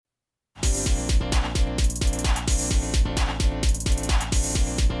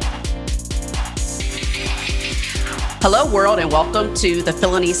Hello, world, and welcome to the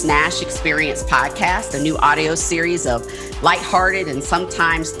Philonise Nash Experience podcast, a new audio series of lighthearted and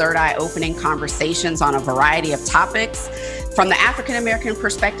sometimes third eye opening conversations on a variety of topics. From the African American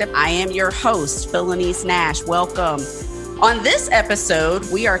perspective, I am your host, Philonise Nash. Welcome. On this episode,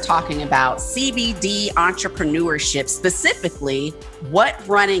 we are talking about CBD entrepreneurship, specifically what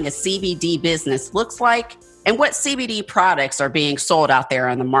running a CBD business looks like and what CBD products are being sold out there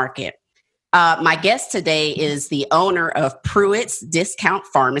on the market. My guest today is the owner of Pruitt's Discount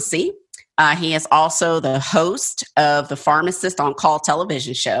Pharmacy. He is also the host of the Pharmacist on Call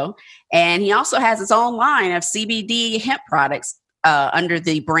television show. And he also has his own line of CBD hemp products under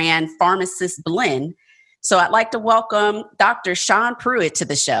the brand Pharmacist Blend. So I'd like to welcome Dr. Shawn Pruitt to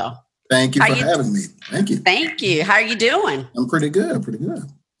the show. Thank you for having me. Thank you. Thank you. How are you doing? I'm pretty good.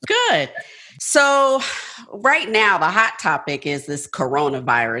 Good. So right now, the hot topic is this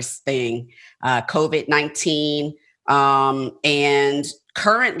coronavirus thing, COVID-19. And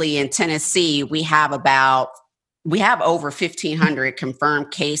currently in Tennessee, we have over 1,500 confirmed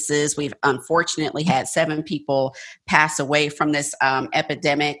cases. We've unfortunately had 7 people pass away from this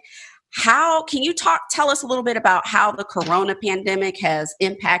epidemic. How can you tell us a little bit about how the corona pandemic has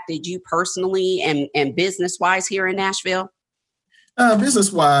impacted you personally and business-wise here in Nashville?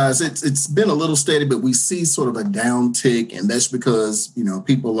 Business-wise, it's been a little steady, but we see sort of a downtick, and that's because,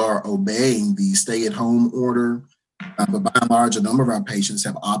 people are obeying the stay-at-home order. But by and large, a number of our patients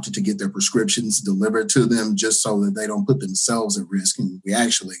have opted to get their prescriptions delivered to them just so that they don't put themselves at risk, and we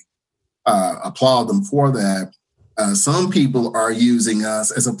actually applaud them for that. Some people are using us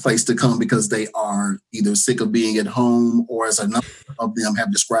as a place to come because they are either sick of being at home, or as a number of them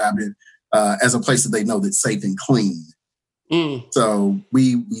have described it, as a place that they know that's safe and clean. So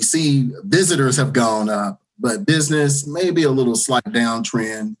we see visitors have gone up, but business may be a little slight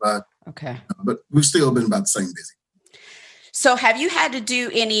downtrend, but we've still been about the same busy. So have you had to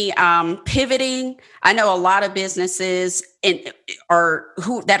do any pivoting? I know a lot of businesses that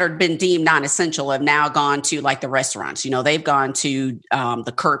have been deemed non-essential have now gone to like the restaurants. They've gone to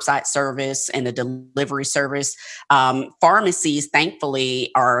the curbside service and the delivery service. Pharmacies,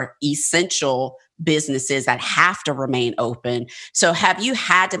 thankfully, are essential businesses that have to remain open. So have you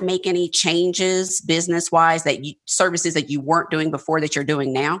had to make any changes business-wise services that you weren't doing before that you're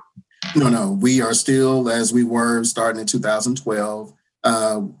doing now? No, we are still as we were starting in 2012.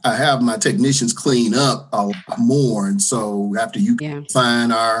 I have my technicians clean up a lot more. And so after you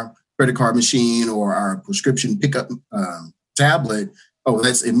sign our credit card machine or our prescription pickup tablet,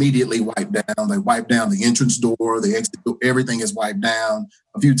 that's immediately wiped down. They wipe down the entrance door, the exit door, everything is wiped down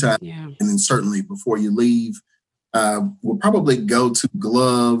a few times. Yeah. And then certainly before you leave, we'll probably go to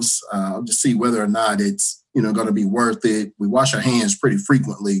gloves to see whether or not it's, going to be worth it. We wash our hands pretty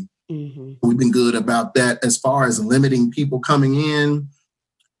frequently. Mm-hmm. We've been good about that. As far as limiting people coming in,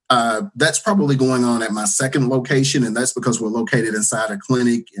 that's probably going on at my second location. And that's because we're located inside a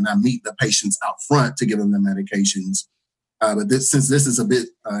clinic and I meet the patients out front to give them the medications. But since this is a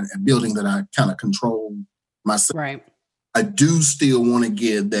building that I kind of control myself, right. I do still want to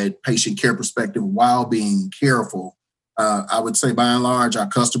give that patient care perspective while being careful. I would say by and large, our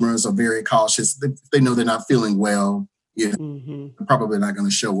customers are very cautious. They know they're not feeling well. They're probably not going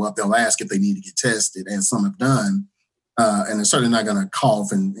to show up. They'll ask if they need to get tested, as some have done. And they're certainly not going to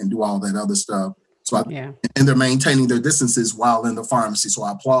cough and do all that other stuff. And they're maintaining their distances while in the pharmacy. So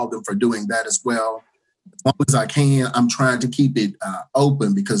I applaud them for doing that as well. As long as I can, I'm trying to keep it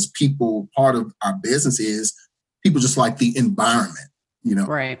open because part of our business is people just like the environment,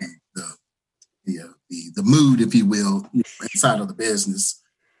 right? The mood, if you will, inside of the business.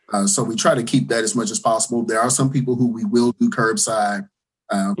 So we try to keep that as much as possible. There are some people who we will do curbside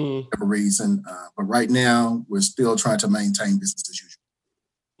for whatever reason. But right now, we're still trying to maintain business as usual.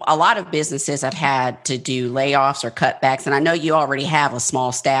 A lot of businesses have had to do layoffs or cutbacks. And I know you already have a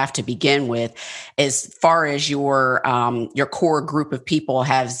small staff to begin with. As far as your core group of people,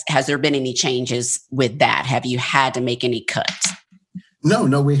 has there been any changes with that? Have you had to make any cuts?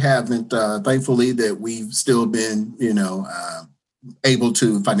 No, we haven't. Thankfully that we've still been, able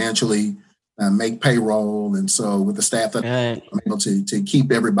to financially make payroll. And so with the staff that I'm able to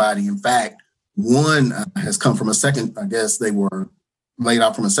keep everybody. In fact, one has come from a second, I guess they were laid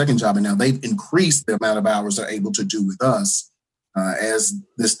off from a second job, and now they've increased the amount of hours they're able to do with us as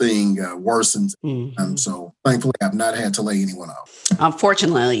this thing worsens. So thankfully, I've not had to lay anyone off.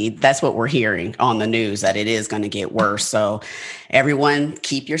 Unfortunately, that's what we're hearing on the news, that it is going to get worse. So everyone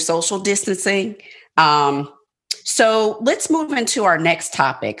keep your social distancing. So let's move into our next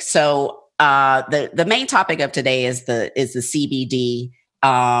topic. So the main topic of today is the CBD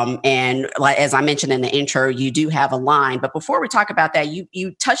And like, as I mentioned in the intro, you do have a line. But before we talk about that,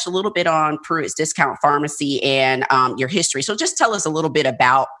 you touched a little bit on Pruitt's Discount Pharmacy and your history. So just tell us a little bit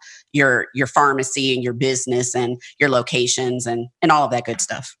about your pharmacy and your business and your locations and all of that good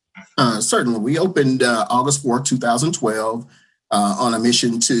stuff. Certainly. We opened August 4th, 2012, on a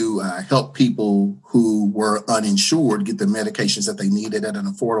mission to help people who were uninsured get the medications that they needed at an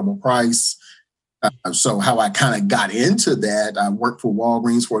affordable price. So how I kind of got into that, I worked for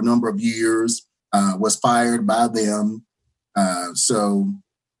Walgreens for a number of years, was fired by them. So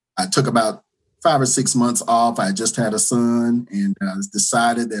I took about 5 or 6 months off. I just had a son and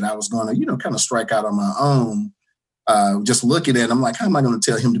decided that I was going to, kind of strike out on my own. Just looking at it, I'm like, how am I going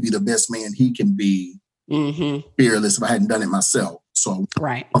to tell him to be the best man he can be, fearless, if I hadn't done it myself? So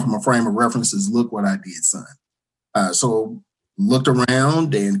from a frame of references, look what I did, son. So looked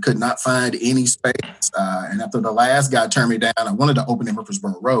around and could not find any space. And after the last guy turned me down, I wanted to open in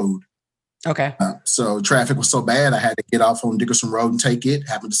Murfreesboro Road. Okay. So traffic was so bad, I had to get off on Dickerson Road and take it.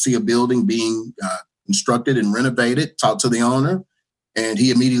 Happened to see a building being constructed and renovated, talked to the owner, and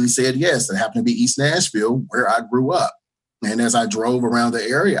he immediately said yes. It happened to be East Nashville, where I grew up. And as I drove around the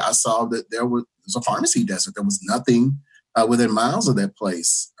area, I saw that there was a pharmacy desert. There was nothing within miles of that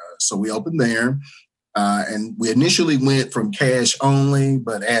place. So we opened there. And we initially went from cash only,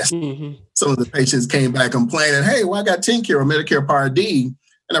 but as some of the patients came back complaining, hey, well, I got TennCare or Medicare Part D.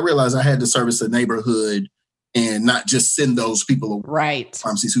 And I realized I had to service the neighborhood and not just send those people away to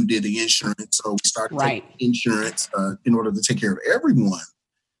pharmacies who did the insurance. So we started taking insurance in order to take care of everyone.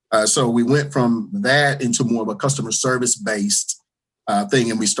 So we went from that into more of a customer service based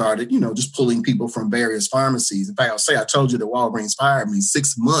thing. And we started, just pulling people from various pharmacies. In fact, I told you that Walgreens fired me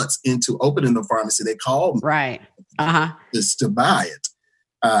 6 months into opening the pharmacy. They called me just to buy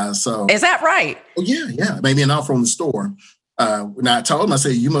it. So is that right? Oh, yeah. Maybe an offer on the store. When I told them, I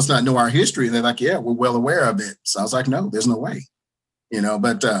said, you must not know our history. And they're like, yeah, we're well aware of it. So I was like, no, there's no way,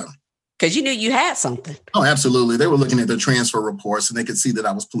 but because you knew you had something. Oh, absolutely. They were looking at their transfer reports and they could see that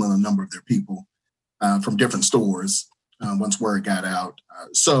I was pulling a number of their people from different stores. Once word got out.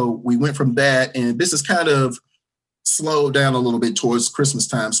 So we went from that, and business kind of slowed down a little bit towards Christmas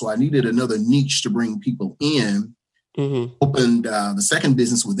time. So I needed another niche to bring people in. Opened the second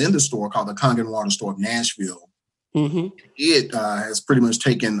business within the store called the Kangen Water Store of Nashville. It has pretty much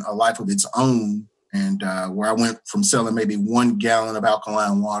taken a life of its own, and where I went from selling maybe 1 gallon of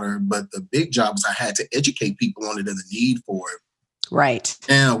alkaline water, but the big job was I had to educate people on it and the need for it. Right.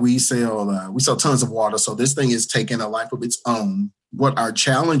 And we sell tons of water. So this thing is taking a life of its own. What our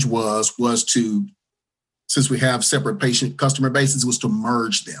challenge was to, since we have separate customer bases, was to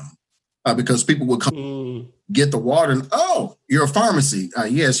merge them because people would come get the water and, oh, you're a pharmacy.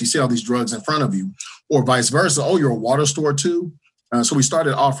 Yes, you see all these drugs in front of you, or vice versa. Oh, you're a water store too. So we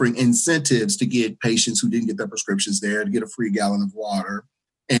started offering incentives to get patients who didn't get their prescriptions there to get a free gallon of water,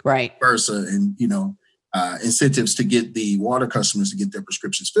 and vice versa. And, incentives to get the water customers to get their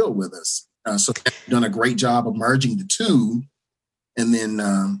prescriptions filled with us. So we've done a great job of merging the two. And then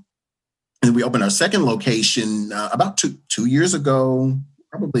we opened our second location about two years ago,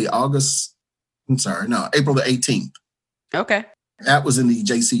 probably April the 18th. Okay. That was in the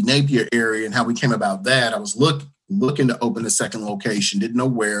JC Napier area. And how we came about that, I was looking to open a second location, didn't know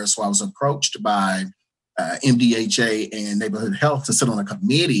where. So I was approached by MDHA and Neighborhood Health to sit on a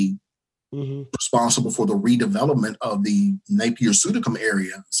committee responsible for the redevelopment of the Napier Sudicum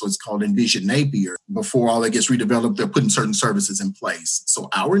area. So it's called Envision Napier. Before all that gets redeveloped, they're putting certain services in place. So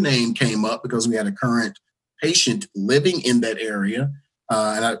our name came up because we had a current patient living in that area.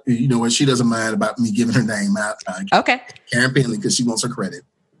 And she doesn't mind about me giving her name out. Okay. Karen Penley, because she wants her credit.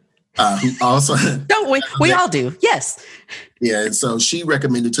 Who also don't we? We all do. Yes. Yeah. And so she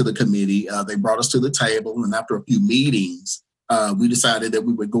recommended to the committee. They brought us to the table, and after a few meetings, we decided that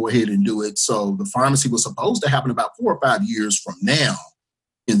we would go ahead and do it. So the pharmacy was supposed to happen about 4 or 5 years from now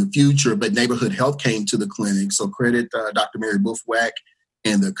in the future, but Neighborhood Health came to the clinic. So credit Dr. Mary Buffwack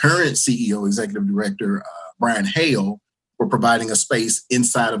and the current CEO, Executive Director, Brian Hale, for providing a space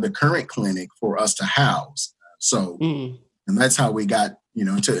inside of the current clinic for us to house. So, and that's how we got,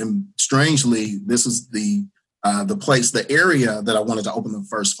 and strangely, this is the area that I wanted to open the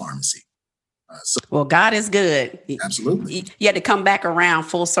first pharmacy. Well, God is good. Absolutely. You had to come back around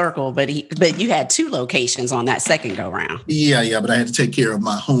full circle, but you had 2 locations on that second go round. Yeah, but I had to take care of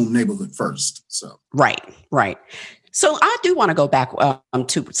my home neighborhood first. So right. So I do want to go back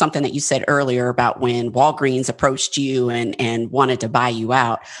to something that you said earlier about when Walgreens approached you and wanted to buy you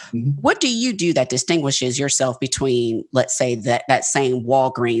out. What do you do that distinguishes yourself between, let's say, that same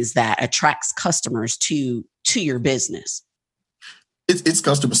Walgreens that attracts customers to your business? It's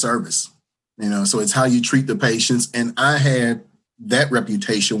customer service, so it's how you treat the patients. And I had that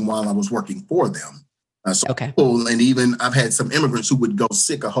reputation while I was working for them. Okay. And even I've had some immigrants who would go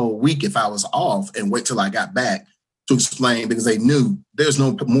sick a whole week if I was off and wait till I got back to explain, because they knew there's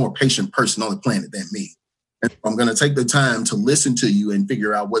no more patient person on the planet than me. And I'm going to take the time to listen to you and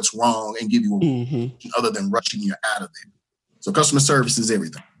figure out what's wrong and give you a other than rushing you out of there. So customer service is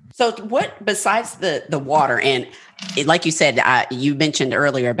everything. So what, besides the water, and like you said, you mentioned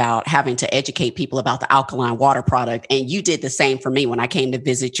earlier about having to educate people about the alkaline water product, and you did the same for me when I came to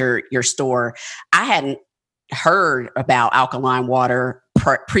visit your store. I hadn't heard about alkaline water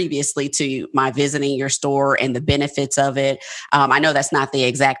previously to my visiting your store and the benefits of it. I know that's not the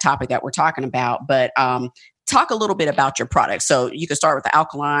exact topic that we're talking about, but talk a little bit about your products. So you can start with the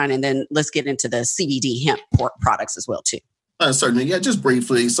alkaline, and then let's get into the CBD hemp products as well too. Certainly. Yeah, just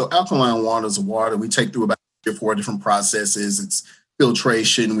briefly. So alkaline water is water we take through about 3 or 4 different processes. It's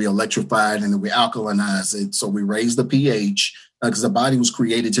filtration, we electrify it, and then we alkalinize it. So we raise the pH because the body was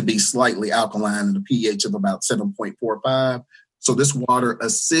created to be slightly alkaline at a pH of about 7.45. So this water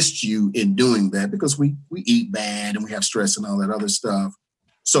assists you in doing that because we eat bad and we have stress and all that other stuff.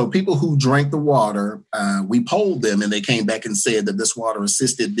 So people who drank the water, we polled them and they came back and said that this water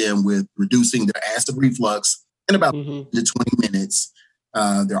assisted them with reducing their acid reflux in about 20 minutes.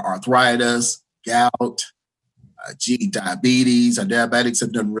 Their arthritis, gout, diabetes. Our diabetics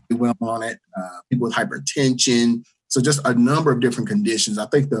have done really well on it. People with hypertension. So just a number of different conditions. I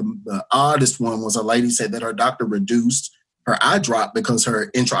think the oddest one was a lady said that her doctor reduced her eye drop because her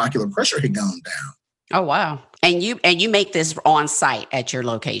intraocular pressure had gone down. Oh, wow. And you make this on site at your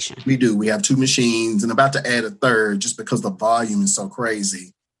location? We do. We have 2 machines and about to add a third just because the volume is so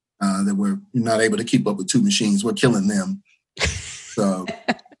crazy that we're not able to keep up with 2 machines. We're killing them. So,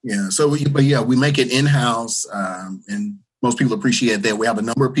 yeah. So, we make it in-house and most people appreciate that. We have a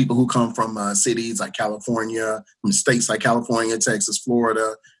number of people who come from cities like California, from states like California, Texas,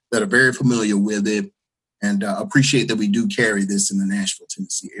 Florida, that are very familiar with it and appreciate that we do carry this in the Nashville,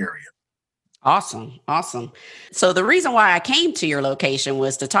 Tennessee area. Awesome. So the reason why I came to your location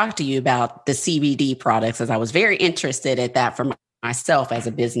was to talk to you about the CBD products, as I was very interested at that for myself as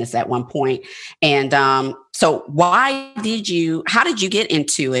a business at one point. And so how did you get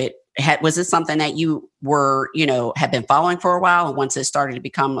into it? Was it something that you were, had been following for a while? And once it started to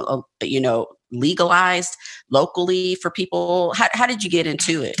become, legalized locally for people, how did you get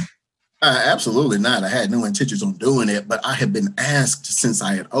into it? Absolutely not. I had no intentions on doing it, but I have been asked since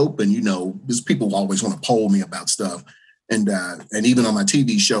I had opened, because people always want to poll me about stuff. And even on my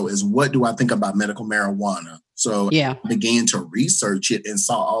TV show is, what do I think about medical marijuana? So I began to research it and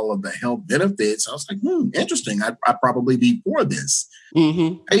saw all of the health benefits. I was like, interesting. I'd probably be for this.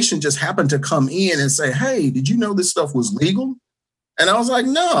 Patient just happened to come in and say, hey, did you know this stuff was legal? And I was like,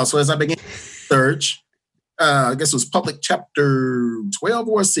 no. So as I began to search, I guess it was public chapter 12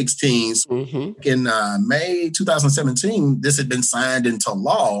 or 16. So in May 2017, this had been signed into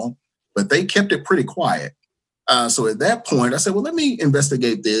law, but they kept it pretty quiet. So at that point, I said, well, let me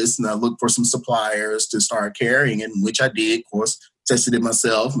investigate this. And I looked for some suppliers to start carrying it, which I did, of course, tested it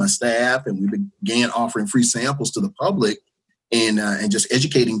myself, my staff, and we began offering free samples to the public and just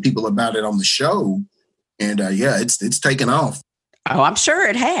educating people about it on the show. And it's taken off. Oh, I'm sure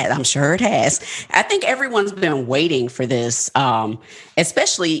it has. I think everyone's been waiting for this,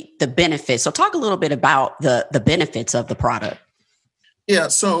 especially the benefits. So talk a little bit about the benefits of the product. Yeah.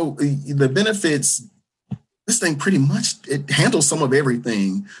 So the benefits, this thing pretty much, it handles some of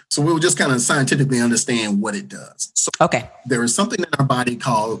everything. So we'll just kind of scientifically understand what it does. So there is something in our body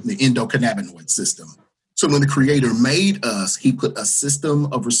called the endocannabinoid system. So when the creator made us, he put a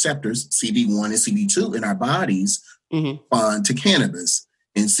system of receptors, CB1 and CB2, in our bodies to cannabis.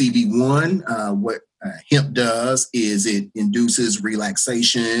 And CB1, what hemp does is it induces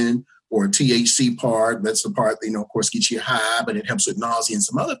relaxation, or THC part. That's the part that, of course, gets you high, but it helps with nausea and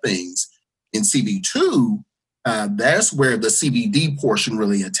some other things. In CB2, that's where the CBD portion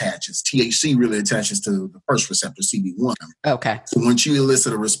really attaches. THC really attaches to the first receptor, CB1. Okay. So once you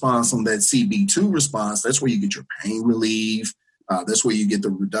elicit a response on that CB2 response, that's where you get your pain relief. That's where you get the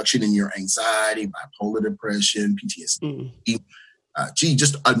reduction in your anxiety, bipolar depression, PTSD,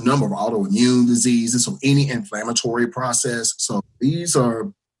 just a number of autoimmune diseases. So any inflammatory process. So these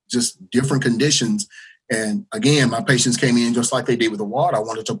are just different conditions. And again, my patients came in just like they did with the water. I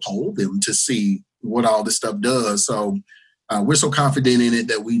wanted to poll them to see what all this stuff does. So we're so confident in it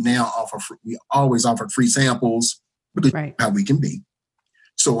that we now we always offer free samples because how we can be.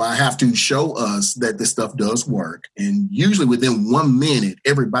 So I have to show us that this stuff does work. And usually within 1 minute,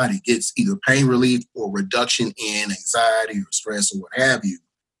 everybody gets either pain relief or reduction in anxiety or stress or what have you.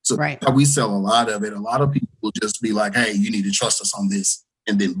 So we sell a lot of it. A lot of people will just be like, hey, you need to trust us on this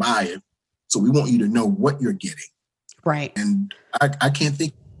and then buy it. So we want you to know what you're getting. Right. And I can't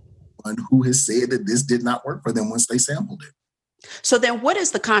think of anyone who has said that this did not work for them once they sampled it. So then what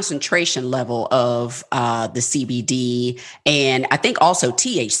is the concentration level of the CBD and I think also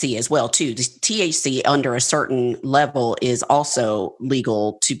THC as well, too? The THC under a certain level is also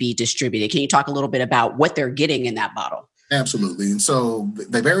legal to be distributed. Can you talk a little bit about what they're getting in that bottle? Absolutely. And so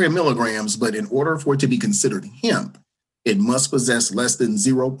they vary in milligrams, but in order for it to be considered hemp, it must possess less than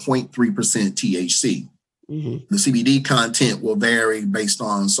 0.3% THC. Mm-hmm. The CBD content will vary based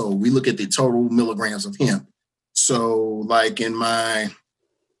on, so we look at the total milligrams of hemp. So like in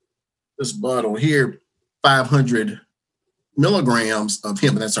this bottle here, 500 milligrams of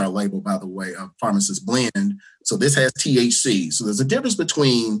hemp, and that's our label, by the way, of Pharmacist blend. So this has THC. So there's a difference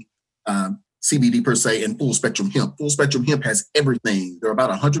between CBD per se and full spectrum hemp. Full spectrum hemp has everything. There are about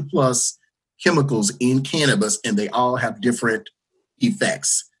 100 plus chemicals in cannabis, and they all have different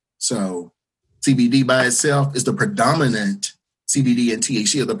effects. So CBD by itself is the predominant, CBD and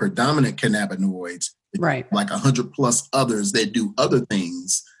THC are the predominant cannabinoids. Right. Like 100 plus others that do other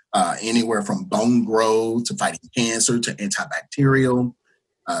things, anywhere from bone growth to fighting cancer to antibacterial.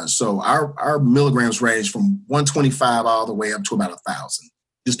 So our milligrams range from 125 all the way up to about 1,000,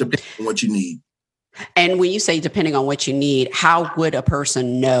 just depending on what you need. And when you say depending on what you need, how would a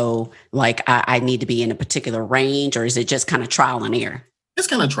person know, like, I need to be in a particular range, or is it just kind of trial and error? It's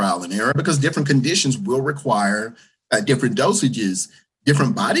kind of trial and error because different conditions will require different dosages.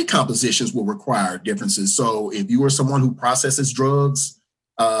 Different body compositions will require differences. So if you are someone who processes drugs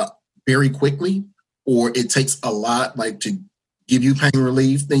very quickly, or it takes a lot, like to give you pain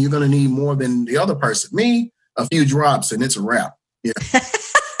relief, then you're going to need more than the other person. Me, a few drops and it's a wrap. Yeah.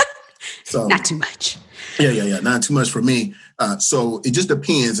 So not too much. Yeah. Not too much for me. So it just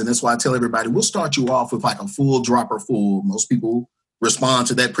depends. And that's why I tell everybody, we'll start you off with like a full dropper full. Most people respond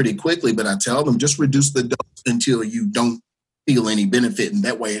to that pretty quickly, but I tell them just reduce the dose until you don't feel any benefit, and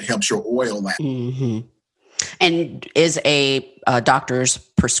that way it helps your oil last. Mm-hmm. And is a doctor's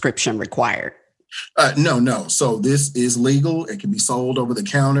prescription required? No. So this is legal. It can be sold over the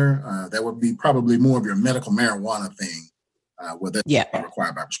counter. That would be probably more of your medical marijuana thing, where that's not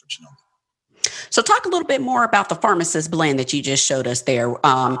required by prescription only. So talk a little bit more about the Pharmacist blend that you just showed us there.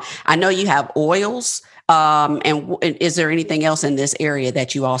 I know you have oils, and is there anything else in this area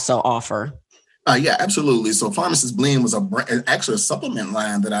that you also offer? Yeah, absolutely. So Pharmacist blend was actually a supplement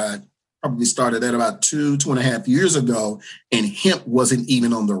line that I probably started at about 2.5 years ago, and hemp wasn't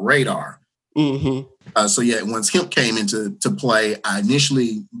even on the radar. Mm-hmm. Once hemp came into play, I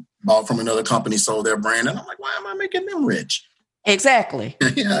initially bought from another company, sold their brand, and I'm like, why am I making them rich? Exactly.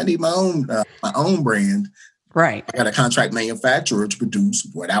 Yeah, I need my own brand. Right. I got a contract manufacturer to produce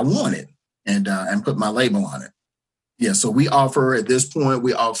what I wanted and put my label on it. Yeah, so we offer, at this point,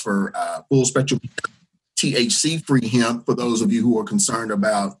 full spectrum THC-free hemp for those of you who are concerned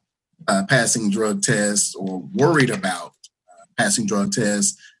about passing drug tests or worried about passing drug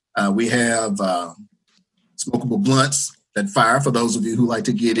tests. We have smokable blunts that fire for those of you who like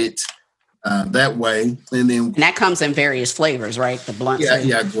to get it that way. And that comes in various flavors, right? The blunts.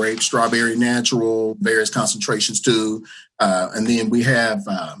 Yeah, grape, strawberry, natural, various concentrations too. And then we have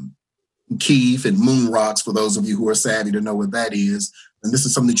Keef and Moon Rocks for those of you who are savvy to know what that is. And this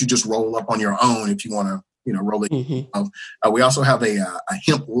is something that you just roll up on your own if you want to, roll it. Mm-hmm. We also have a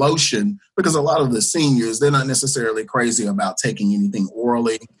hemp lotion because a lot of the seniors, they're not necessarily crazy about taking anything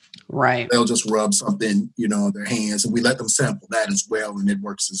orally. Right. They'll just rub something, on their hands, and we let them sample that as well, and it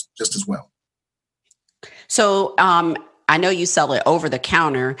works just as well. So I know you sell it over the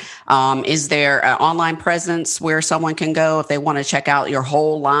counter. Is there an online presence where someone can go if they want to check out your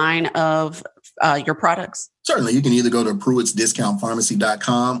whole line of your products? Certainly. You can either go to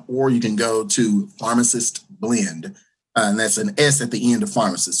PruittsDiscountPharmacy.com or you can go to Pharmacist Blend. And that's an S at the end of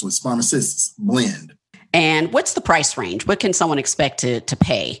Pharmacist. So it's Pharmacist's Blend. And what's the price range? What can someone expect to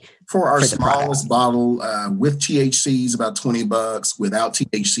pay? For our smallest bottle with THC is about $20. Without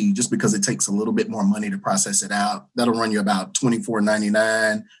THC, just because it takes a little bit more money to process it out, that'll run you about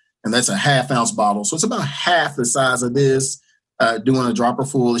 $24.99. And that's a half-ounce bottle. So it's about half the size of this. Doing a dropper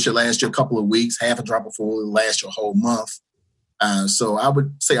full, it should last you a couple of weeks. Half a dropper full, it'll last you a whole month. So I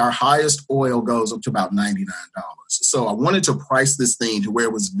would say our highest oil goes up to about $99. So I wanted to price this thing to where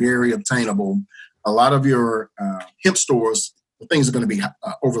it was very obtainable. A lot of your hemp stores, things are going to be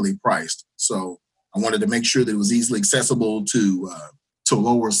overly priced. So I wanted to make sure that it was easily accessible to to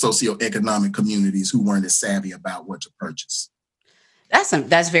lower socioeconomic communities who weren't as savvy about what to purchase.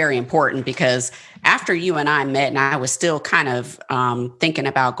 That's very important, because after you and I met and I was still kind of thinking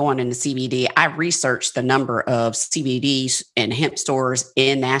about going into CBD, I researched the number of CBDs and hemp stores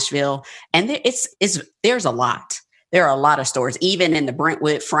in Nashville, and there's a lot. There are a lot of stores, even in the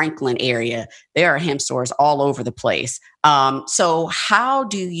Brentwood, Franklin area. There are hemp stores all over the place. So how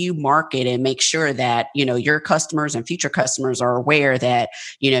do you market and make sure that, your customers and future customers are aware that,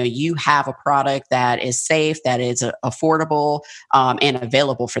 you have a product that is safe, that is affordable, and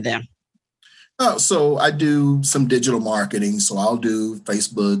available for them? So I do some digital marketing. So I'll do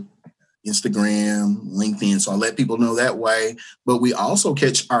Facebook, Instagram, LinkedIn. So I let people know that way. But we also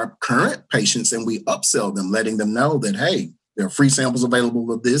catch our current patients and we upsell them, letting them know that, hey, there are free samples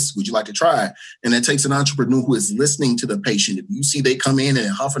available of this. Would you like to try? And it takes an entrepreneur who is listening to the patient. If you see they come in and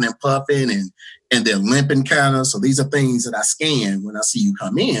huffing and puffing and they're limping kind of. So these are things that I scan when I see you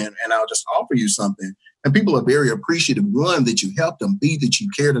come in, and I'll just offer you something. And people are very appreciative, one, that you helped them, B, that you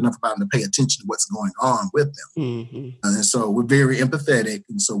cared enough about them to pay attention to what's going on with them. Mm-hmm. And so we're very empathetic.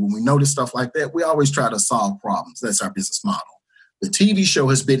 And so when we notice stuff like that, we always try to solve problems. That's our business model. The TV show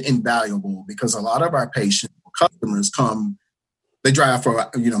has been invaluable because a lot of our patient customers come, they drive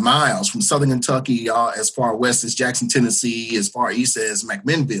for miles from Southern Kentucky, as far west as Jackson, Tennessee, as far east as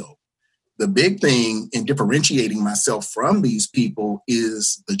McMinnville. The big thing in differentiating myself from these people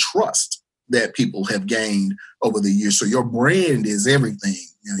is the trust that people have gained over the years. So your brand is everything.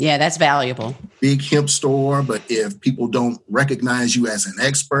 Yeah, that's valuable. Big hemp store, but if people don't recognize you as an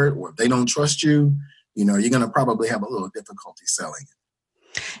expert, or if they don't trust you, you're going to probably have a little difficulty selling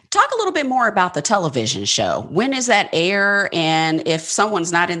it. Talk a little bit more about the television show. When does that air? And if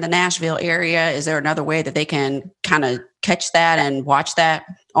someone's not in the Nashville area, is there another way that they can kind of catch that and watch that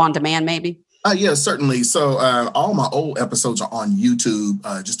on demand maybe? Yeah, certainly. So all my old episodes are on YouTube.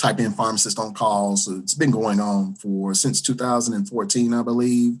 Just type in Pharmacist on Call. So it's been going on since 2014, I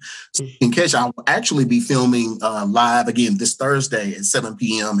believe. So you can catch, I'll actually be filming live again this Thursday at 7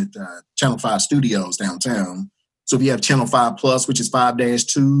 p.m. at Channel 5 Studios downtown. So if you have Channel 5 Plus, which is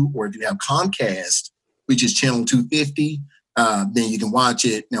 5-2, or if you have Comcast, which is Channel 250, then you can watch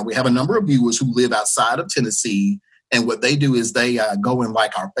it. Now, we have a number of viewers who live outside of Tennessee. And what they do is they go and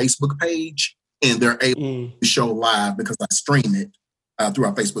like our Facebook page, and they're able to show live because I stream it through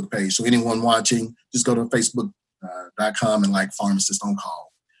our Facebook page. So anyone watching, just go to facebook.com and like Pharmacist on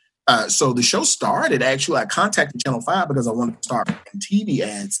Call. So the show started, actually, I contacted Channel 5 because I wanted to start TV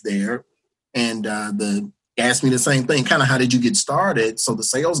ads there. And they asked me the same thing, kind of how did you get started? So the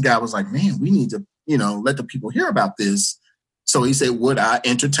sales guy was like, man, we need to, let the people hear about this. So he said, would I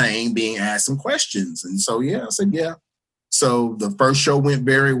entertain being asked some questions? And so, I said, yeah. So the first show went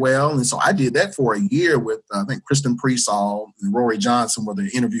very well. And so I did that for a year with, I think, Kristen Presall and Rory Johnson were the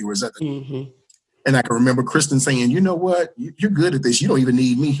interviewers at the time. And I can remember Kristen saying, you know what? You're good at this. You don't even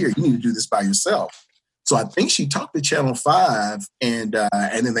need me here. You need to do this by yourself. So I think she talked to Channel 5 and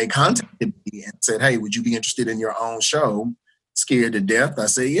then they contacted me and said, hey, would you be interested in your own show? Scared to death. I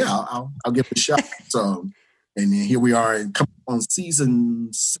said, yeah, I'll give it a shot. So... And then here we are on season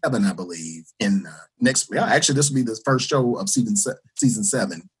 7, I believe. In next week, actually, this will be the first show of season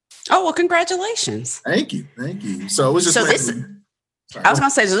 7. Oh well, congratulations! Thank you. So it was just. I was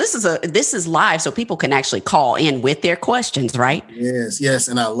going to say, so this is live, so people can actually call in with their questions, right? Yes,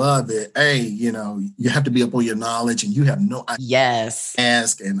 and I love it. Hey, you have to be up on your knowledge, and you have no idea. Yes.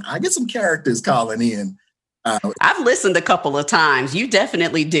 Ask, and I get some characters calling in. I've listened a couple of times. You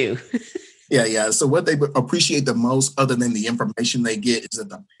definitely do. Yeah. So what they appreciate the most, other than the information they get, is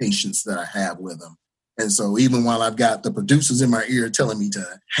the patience that I have with them. And so even while I've got the producers in my ear telling me to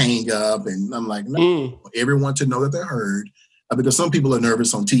hang up, and I'm like, no, everyone to know that they're heard. Because some people are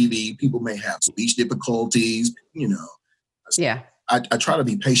nervous on TV. People may have speech difficulties, Yeah. I try to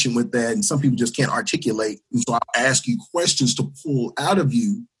be patient with that. And some people just can't articulate. And so I'll ask you questions to pull out of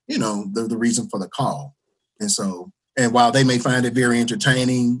you, the reason for the call. And while they may find it very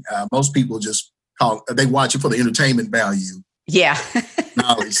entertaining, most people just they watch it for the entertainment value. Yeah.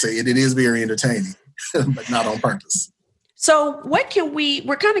 Knowledge, say it is very entertaining, but not on purpose. So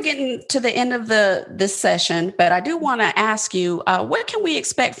we're kind of getting to the end of this session, but I do want to ask you, what can we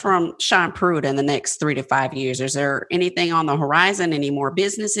expect from Shawn Pruitt in the next 3 to 5 years? Is there anything on the horizon, any more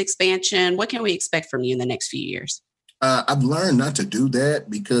business expansion? What can we expect from you in the next few years? I've learned not to do that,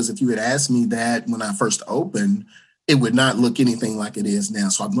 because if you had asked me that when I first opened, it would not look anything like it is now.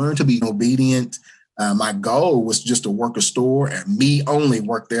 So I've learned to be obedient. My goal was just to work a store and me only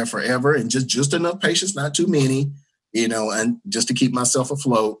work there forever, and just enough patients, not too many, and just to keep myself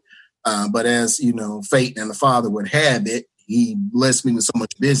afloat. But as, fate and the Father would have it, He blessed me with so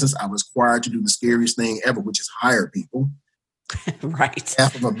much business. I was required to do the scariest thing ever, which is hire people. Right.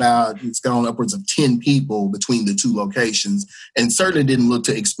 It's gone upwards of 10 people between the two locations, and certainly didn't look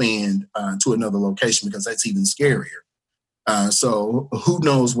to expand to another location because that's even scarier. So who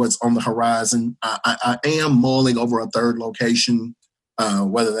knows what's on the horizon? I am mulling over a third location,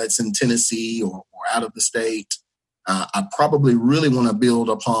 whether that's in Tennessee or out of the state. I probably really want to build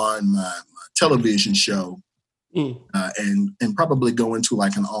upon my television show and probably go into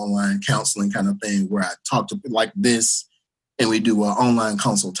like an online counseling kind of thing where I talk to like this and we do online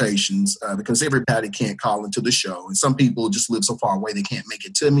consultations because everybody can't call into the show. And some people just live so far away they can't make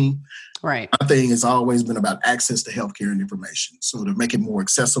it to me. Right. My thing has always been about access to healthcare and information. So to make it more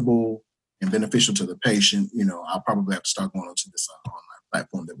accessible and beneficial to the patient, I'll probably have to start going onto this online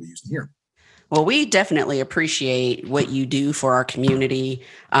platform that we're using here. Well, we definitely appreciate what you do for our community.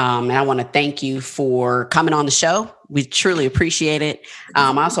 And I want to thank you for coming on the show. We truly appreciate it.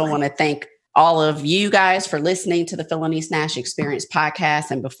 I also want to thank all of you guys for listening to the Philonise Nash Experience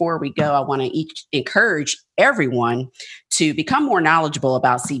podcast. And before we go, I want to encourage everyone to become more knowledgeable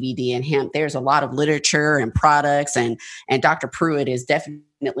about CBD and hemp. There's a lot of literature and products, and Dr. Pruitt has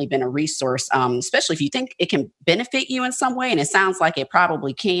definitely been a resource, especially if you think it can benefit you in some way. And it sounds like it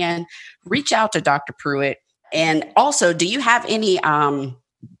probably can. Reach out to Dr. Pruitt. And also, do you have any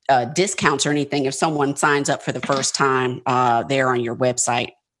discounts or anything if someone signs up for the first time there on your website?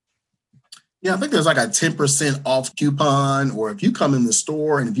 Yeah, I think there's like a 10% off coupon, or if you come in the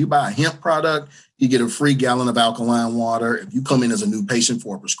store and if you buy a hemp product, you get a free gallon of alkaline water. If you come in as a new patient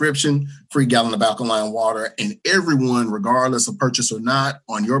for a prescription, free gallon of alkaline water. And everyone, regardless of purchase or not,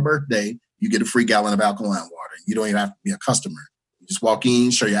 on your birthday, you get a free gallon of alkaline water. You don't even have to be a customer. You just walk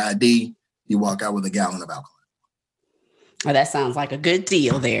in, show your ID, you walk out with a gallon of alkaline. Well, that sounds like a good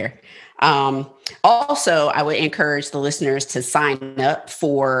deal there. Also, I would encourage the listeners to sign up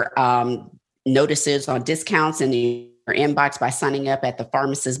for notices on discounts in your inbox by signing up at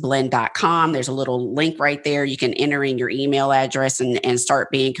thepharmacistblend.com. There's a little link right there. You can enter in your email address and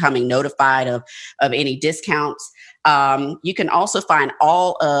start becoming notified of any discounts. You can also find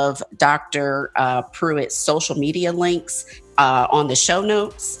all of Dr. Pruitt's social media links on the show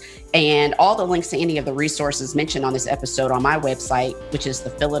notes, and all the links to any of the resources mentioned on this episode on my website, which is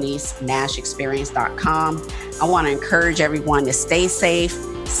thephilonisnashexperience.com. I want to encourage everyone to stay safe,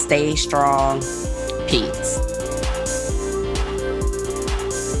 stay strong. Peace.